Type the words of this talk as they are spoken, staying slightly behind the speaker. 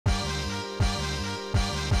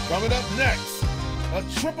Coming up next, a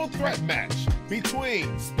triple threat match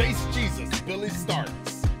between Space Jesus Billie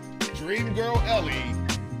Starkz, Dream Girl Ellie,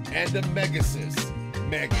 and the Megasus,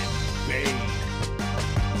 Bayne.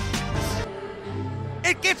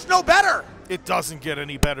 It gets no better. It doesn't get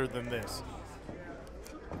any better than this.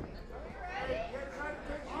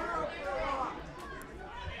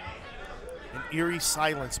 An eerie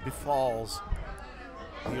silence befalls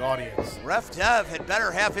the audience. Ref Dev had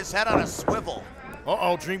better have his head on a swivel.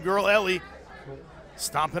 Uh-oh, Dream Girl Ellie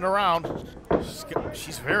stomping around.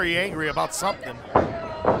 She's very angry about something.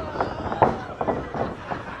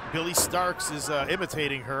 Billie Starkz is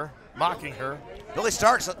imitating her, mocking her. Billie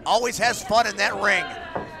Starkz always has fun in that ring.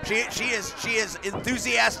 She is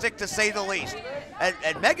enthusiastic, to say the least.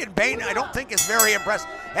 And Megan Bayne, I don't think, is very impressed.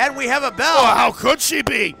 And we have a bell. Oh, how could she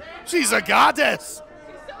be? She's a goddess.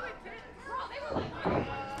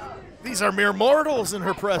 These are mere mortals in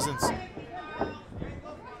her presence.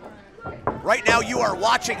 Right now, you are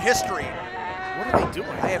watching history. What are they doing?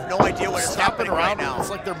 I have no idea what is happening right now. It's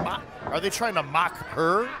like are they trying to mock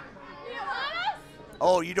her?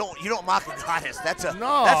 Oh, you don't mock a goddess. That's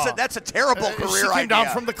a terrible career idea. She came down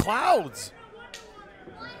from the clouds.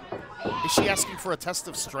 Is she asking for a test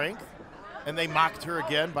of strength? And they mocked her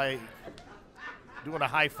again by doing a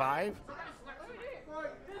high five?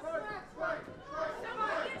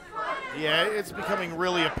 Yeah, it's becoming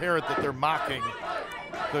really apparent that they're mocking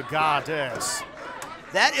the goddess.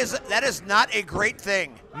 That is not a great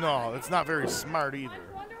thing. No, it's not very smart either.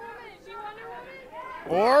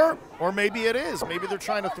 Or maybe it is. Maybe they're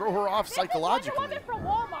trying to throw her off psychologically.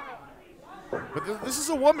 But this is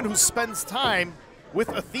a woman who spends time with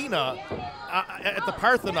Athena at the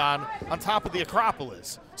Parthenon on top of the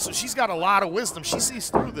Acropolis. So she's got a lot of wisdom. She sees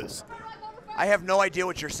through this. I have no idea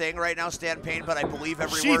what you're saying right now, Stan Payne, but I believe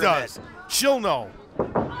every word of it. She does. She'll know.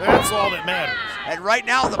 That's all that matters. And right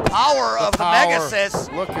now, the power of the Megasus,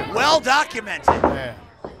 well documented. Yeah.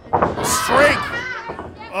 The strength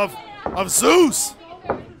of Zeus.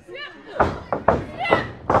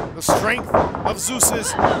 The strength of Zeus's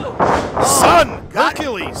son,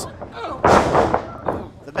 Hercules.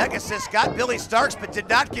 The Megasus got Billie Starkz, but did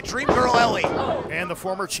not get Dream Girl Ellie. And the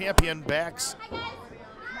former champion backs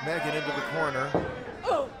Megan into the corner.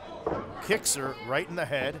 Kicks her right in the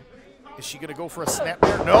head. Is she going to go for a snap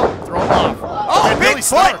there? No, throw him off. Oh, and big Billie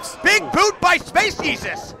foot! Starkz. Big boot by Space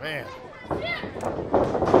Jesus. Man.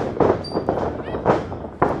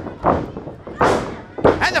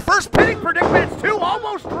 And the first pinning predicament is 2,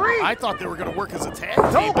 almost 3. I thought they were going to work as a tag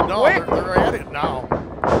team, but no, they're at it now.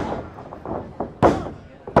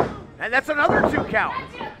 And that's another 2 count.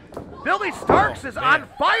 Billie Starkz is on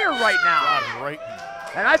fire right now.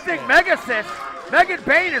 And I think Megan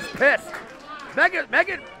Bayne is pissed. Megan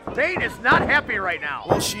Bayne is not happy right now.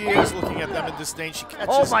 Well, she is looking at them in disdain. She catches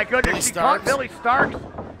Oh my goodness, Billie she Starkz. caught Billie Starkz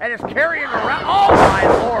and is carrying her around. Oh my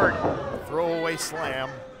Lord. Throwaway slam.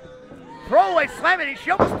 Throwaway slam, and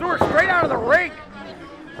she almost threw her straight out of the ring.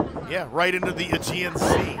 Yeah, right into the Aegean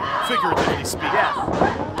Sea, figuratively speaking.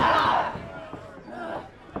 Yes.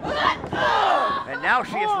 And now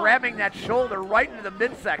she is ramming that shoulder right into the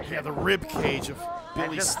midsection. Yeah, the rib cage of Billie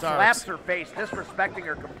and just Starkz. slaps her face, disrespecting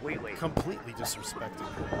her completely. Completely disrespecting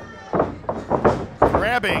her.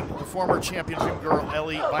 Grabbing the former champion Dream Girl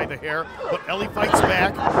Ellie by the hair, but Ellie fights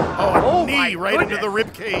back. Oh, a knee right into the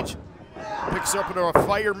rib cage. Picks her up into a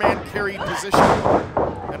fireman carried position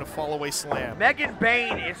and a fallaway slam. Megan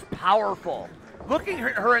Bayne is powerful. Looking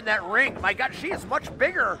at her in that ring, my God, she is much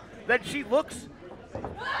bigger than she looks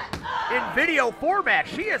in video format.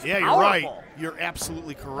 She is Yeah, powerful. you're right. You're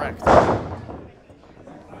absolutely correct.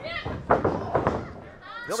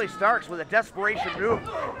 Billie Starkz with a desperation move.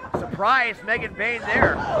 Surprised Megan Bayne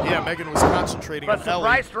there. Yeah, Megan was concentrating on But Ellie.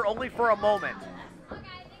 surprised her only for a moment.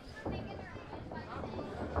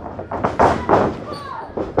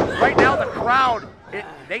 Right now the crowd,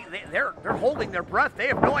 they're holding their breath. They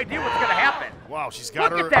have no idea what's going to happen. Wow, she's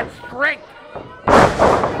got Look at that strength.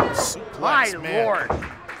 Suplex, My man. Lord.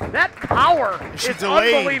 That power is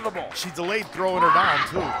unbelievable. She delayed throwing her down,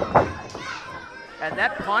 too. And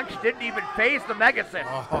that punch didn't even phase the Megasus.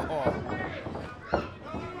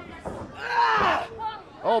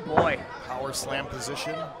 Oh, boy. Power slam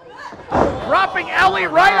position. Dropping Ellie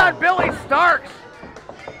right on Billie Starkz.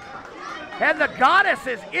 And the goddess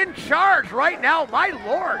is in charge right now, my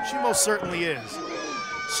Lord. She most certainly is.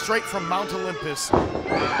 Straight from Mount Olympus.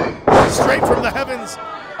 Straight from the heavens.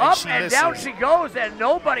 Up and down she goes, and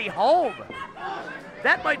nobody home.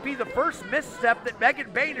 That might be the first misstep that Megan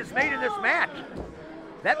Bayne has made in this match.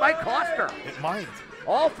 That might cost her. It might.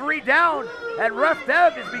 All 3 down, and Ref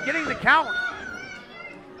Dev is beginning to count.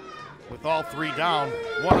 With all three down,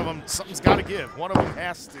 one of them, something's got to give. One of them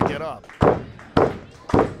has to get up.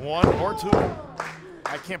 One or two.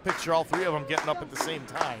 I can't picture all three of them getting up at the same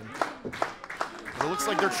time. It looks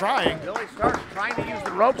like they're trying. Billie Starkz trying to use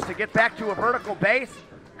the ropes to get back to a vertical base.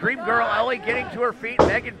 Dream Girl Ellie getting to her feet.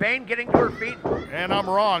 Bayne getting to her feet. And I'm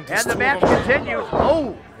wrong. And the match continues.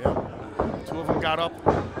 Oh! Yep. Two of them got up.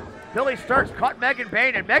 Billie Starkz caught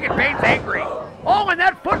Bayne, and Bayne's angry. Oh, and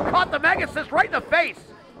that foot caught the Megasus right in the face.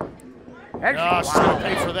 And she's going to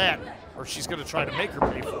pay for that. Or she's going to try to make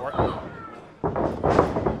her pay for it.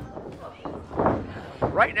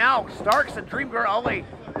 Right now, Starkz and Dream Girl Ellie,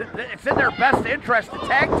 it's in their best interest to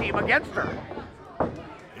tag team against her.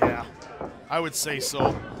 Yeah, I would say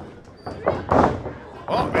so.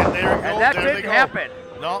 Oh, and there you go. And that didn't happen.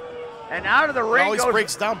 No. And out of the ring always goes...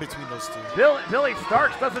 breaks down between those two. Billie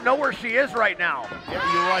Starkz doesn't know where she is right now. Yeah,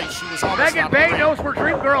 you're right. She was almost Bayne knows where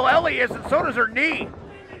Dream Girl Ellie is, and so does her knee.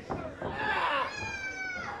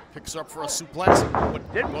 Picks her up for a suplex.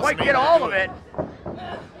 But didn't quite get all of it.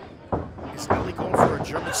 Is Ellie going for a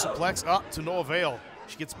German suplex? Up to no avail.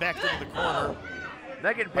 She gets back into the corner.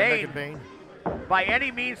 Bayne, by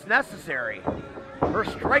any means necessary. Her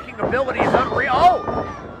striking ability is unreal.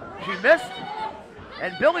 Oh! She missed.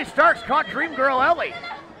 And Billie Starkz caught Dream Girl Ellie.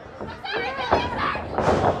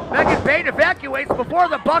 Bayne evacuates before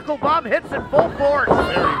the buckle bomb hits in full force.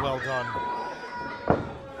 Very well done.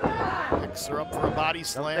 Picks her up for a body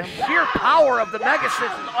slam. The sheer power of the Megasus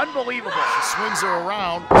is unbelievable. She swings her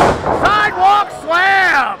around. Sidewalk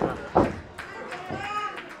slam!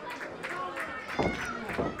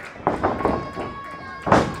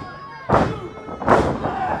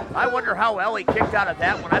 I wonder how Ellie kicked out of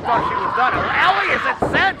that one. I thought she was done. Ellie is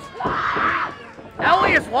incensed.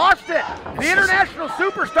 Ellie has lost it. The international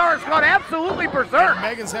superstar has gone absolutely berserk. And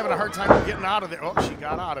Megan's having a hard time getting out of it. Oh, she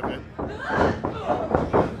got out of it.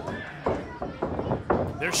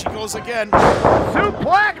 There she goes again.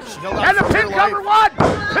 Suplex. And the pin cover. 1,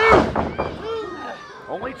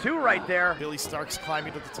 2. Only 2 right there. Billie Starkz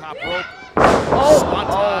climbing to the top rope. Oh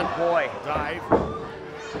boy. Dive.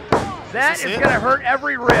 That is going to hurt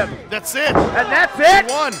every rib. That's it. And that's it.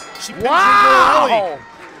 She won. She pinned wow. Ellie.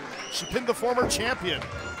 She pinned the former champion.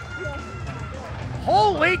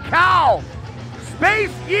 Holy cow.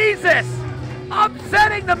 Space Jesus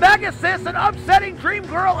upsetting the Megasus and upsetting Dream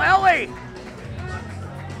Girl Ellie.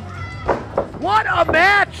 What a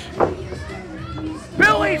match.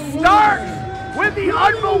 Billie Starkz with the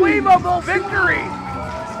unbelievable victory.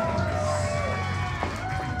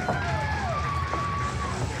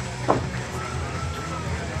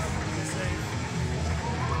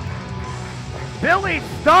 Billie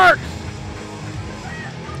Starkz.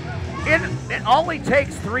 It only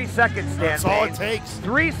takes 3 seconds, Dan. That's all it takes.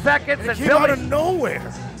 3 seconds, and it came out of nowhere.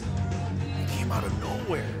 It came out of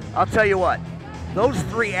nowhere. I'll tell you what, those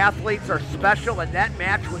 3 athletes are special, and that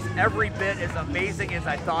match was every bit as amazing as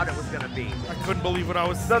I thought it was going to be. I couldn't believe what I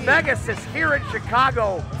was seeing. The seeing. Megasus here in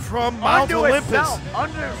Chicago, from Mount Olympus,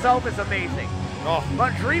 unto itself is amazing. Oh.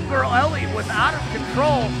 But Dream Girl Ellie was out of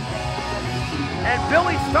control, and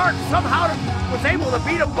Billie Starkz somehow was able to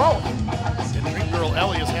beat them both. And Dream Girl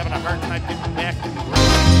Ellie is having a hard time getting back to the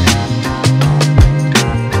ring.